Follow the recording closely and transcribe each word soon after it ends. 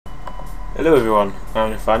Hello everyone,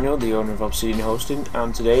 I'm Nathaniel, the owner of Obsidian Hosting,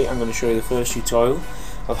 and today I'm going to show you the first tutorial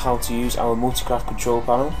of how to use our Multicraft control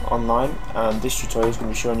panel online. And this tutorial is going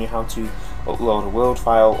to be showing you how to upload a Word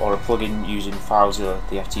file or a plugin using FileZilla,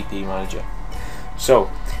 the FTP manager. So,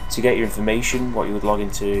 to get your information, what you would log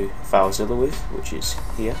into FileZilla with, which is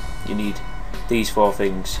here, you need these four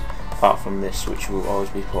things apart from this, which will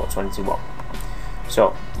always be port 21.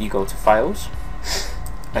 So, you go to Files,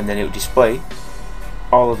 and then it will display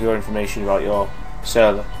all of your information about your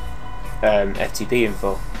server, FTP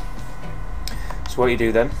info. So what you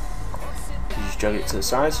do then, you just drag it to the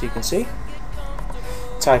side so you can see.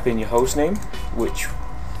 Type in your host name, which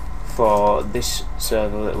for this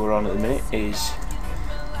server that we're on at the minute is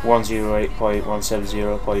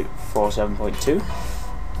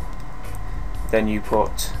 108.170.47.2. Then you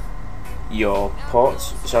put your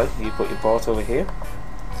port, port over here.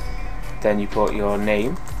 Then you put your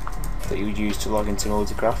name that you would use to log into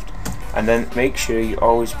Multicraft, and then make sure you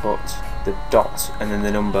always put the dot and then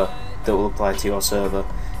the number that will apply to your server.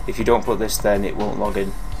 If you don't put this, then it won't log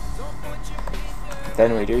in.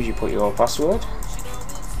 Then what you do is you put your password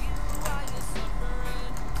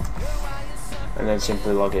and then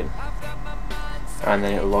simply log in, and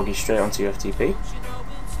then it will log you straight onto your FTP.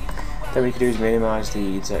 Then what you can do is minimize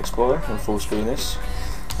the Internet Explorer and full screen this,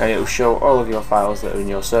 and it will show all of your files that are in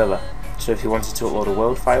your server. So if you wanted to upload a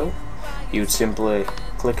Word file, you would simply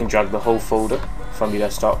click and drag the whole folder from your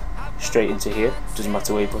desktop straight into here. Doesn't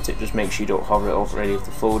matter where you put it, just make sure you don't hover it over any of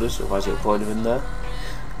the folders, otherwise it'll upload them in there.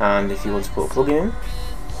 And if you want to put a plugin in,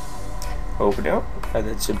 open it up and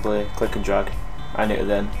then simply click and drag, and it'll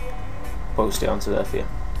then post it onto there for you.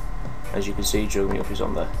 As you can see, Drug Me Up is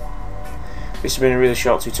on there. This has been a really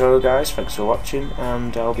short tutorial, guys. Thanks for watching,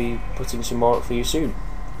 and I'll be putting some more up for you soon.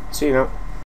 See you now.